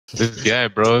This guy,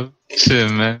 bro.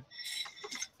 Shit, man.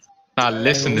 Not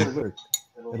listening. It'll work.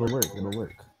 It'll work. It'll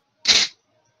work.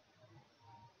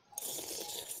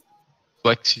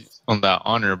 Flex on that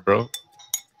honor, bro.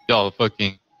 Y'all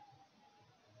fucking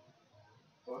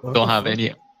don't have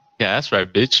any. Yeah, that's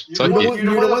right, bitch. You're Suck the it.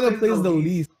 one that plays the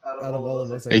least out of all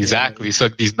of us. Exactly.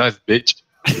 Suck these nuts, bitch.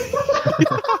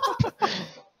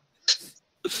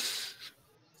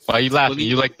 Why you laughing?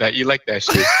 You like that? You like that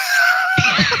shit?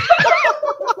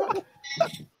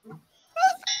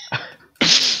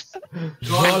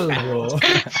 Bro.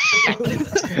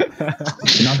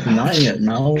 Not yet,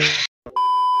 no.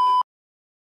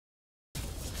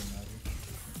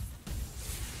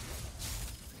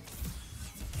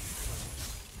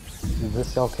 Is this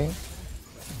Cell King?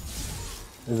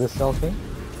 Is this Cell King?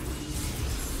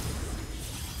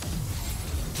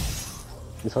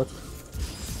 He's hooked.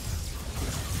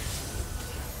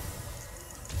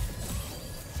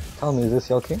 Tell me, is this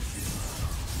Cell King?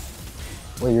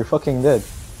 Wait, you're fucking dead.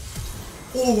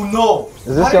 Oh no!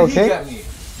 Is this How did he okay? get me?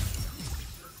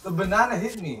 The banana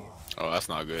hit me. Oh, that's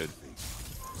not good.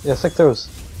 Yeah, sick throws.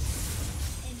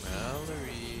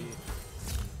 Valerie.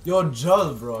 Yo,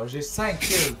 Joel, bro, j'ai 5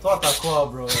 kills. Toi, t'as quoi,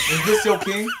 bro? Is this your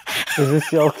king? Is this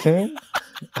Cell King?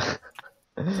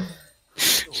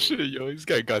 Shit, yo, this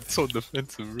guy got so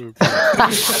defensive, bro.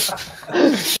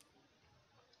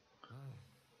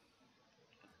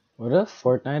 What if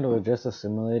Fortnite was just a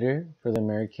simulator for the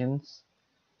Americans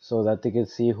so that they could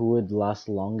see who would last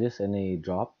longest in a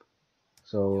drop?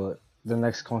 So the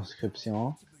next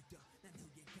conscription,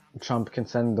 Trump can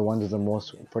send the ones with the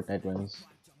most Fortnite wins.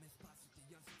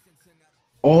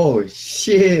 Oh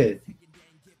shit!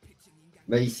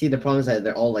 But you see, the problem is that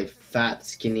they're all like fat,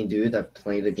 skinny dude that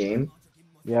play the game.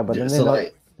 Yeah, but then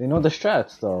So, they know the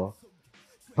strats though.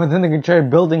 But then they can try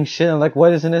building shit and like,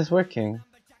 why isn't this working?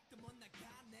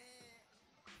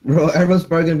 Bro, everyone's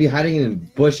probably gonna be hiding in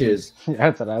bushes.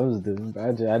 That's what I was doing.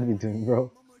 I'd be doing,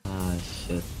 bro. Ah,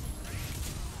 shit.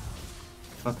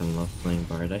 Fucking love playing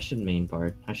Bard. I should main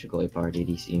Bard. I should go Bard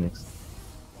ADC next.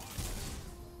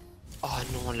 Oh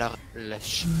non, le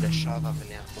chat va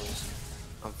venir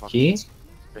cause. Qui?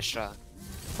 Le chat.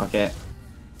 Okay.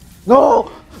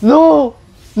 No! No!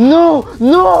 No!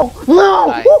 No! No!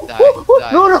 Die, die,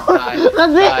 No! No! die,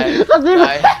 That's die, it! That's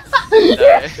it!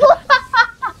 die.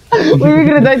 Wait, you're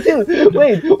gonna die too!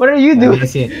 Wait, what are you doing?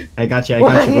 I got you,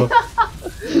 go.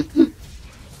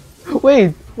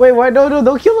 Wait, why? No,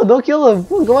 don't kill him, don't kill him!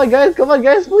 Come on,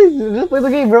 guys, please, just play the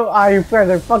game, bro. Ah, your friends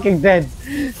are fucking dead.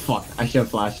 Fuck, I should have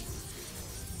flashed.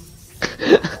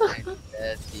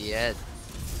 Dead yet.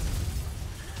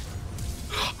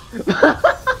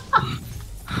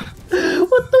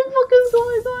 What the fuck is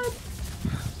going on?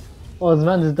 Oh, this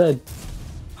man is dead.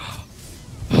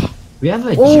 We have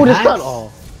a Oh, Jax? the stun!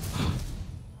 Oh.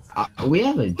 We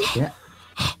have a Jax.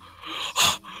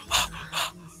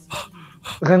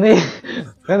 René,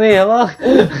 hello?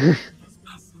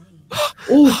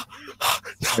 Oh!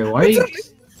 Wait, why are you...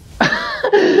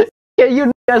 Yeah,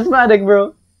 you're asthmatic,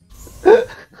 bro.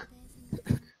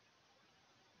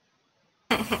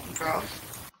 Bro.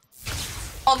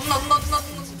 Oh no.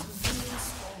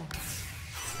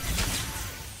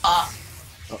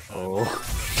 Uh-oh.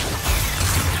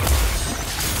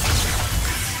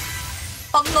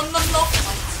 Oh no.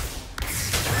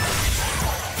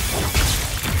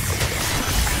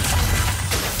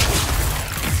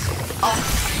 Oh.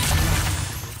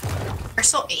 We're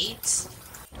so 8.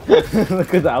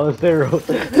 Look at Alistair wrote.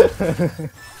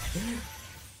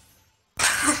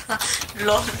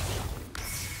 Lol.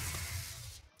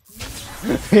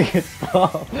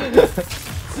 Stop.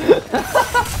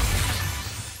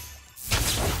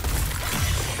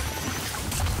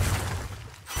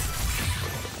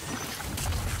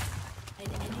 An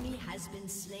enemy has been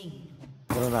slain.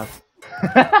 What about?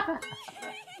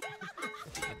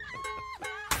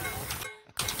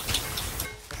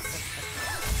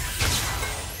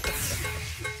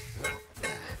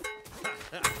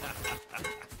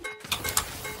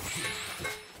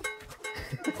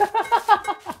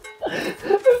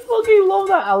 I fucking love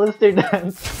that Alistair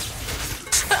dance.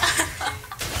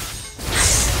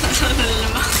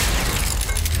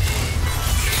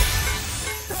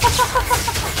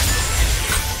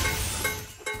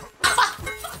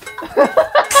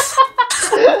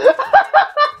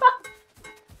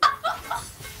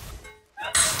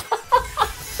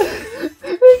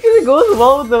 It goes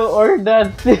well with the or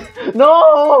dance.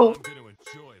 No!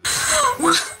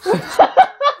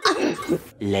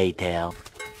 Later.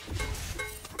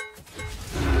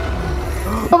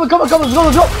 Come on, let's go!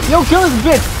 Yo, kill this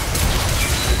bitch!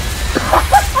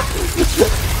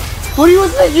 What do you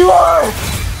think you are?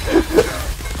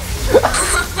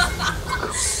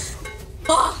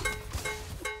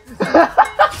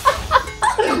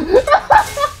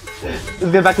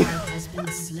 Let's get back in. Has been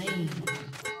slain.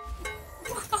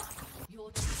 Your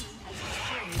team has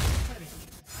destroyed the turret.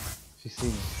 She's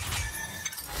seeing me.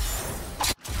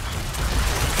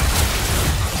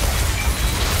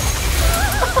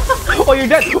 Oh, you're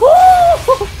dead! Woo!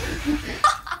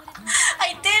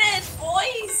 I did it,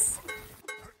 boys!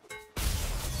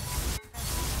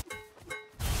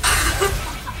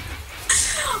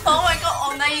 Oh my god,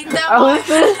 oh no, you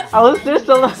I was there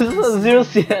so long, zero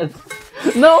CS.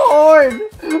 No horde!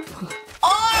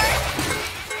 Or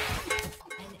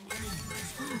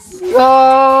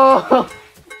No!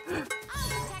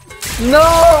 No!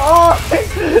 Oh,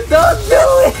 don't do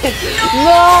it!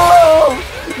 No!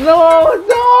 No!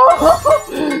 No!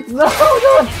 No! Don't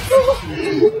do it!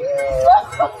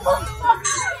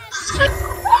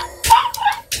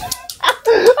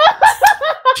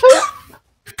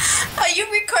 are you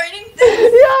recording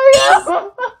this? Yeah, yeah!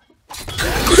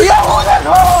 Yeah, hold that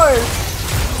horde!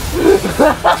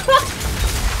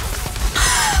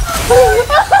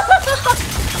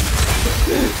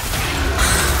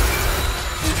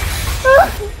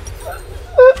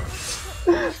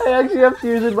 I actually have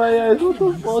tears in my eyes. What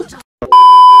the fuck?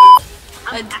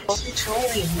 I'm actually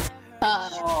trolling.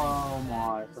 Oh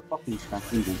my, it's a fucking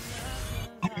strategy.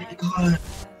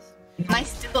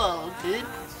 Nice duel, dude.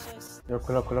 Yo,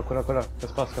 kula.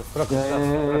 Qu'est-ce passe?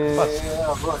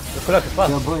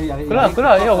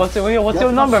 Kula. Yo, what's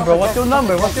your number, bro? What's your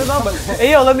number?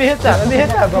 Hey, yo, let me hit that,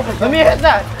 bro. Let me hit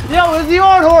that. Yo, it's the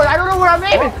old horde. I don't know where I'm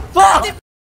aiming. Fuck!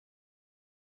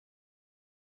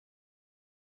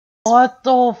 What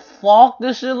the fuck?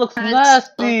 This shit looks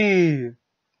nasty.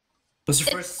 What's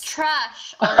your It's first?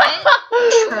 trash, alright?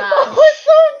 Trash. What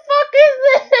the fuck is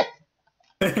this?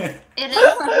 It is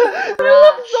It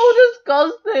looks so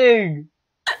disgusting.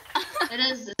 It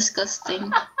is disgusting.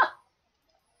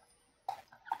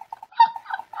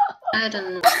 I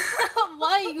don't know.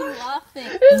 Why are you laughing?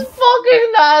 It's fucking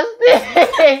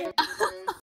nasty.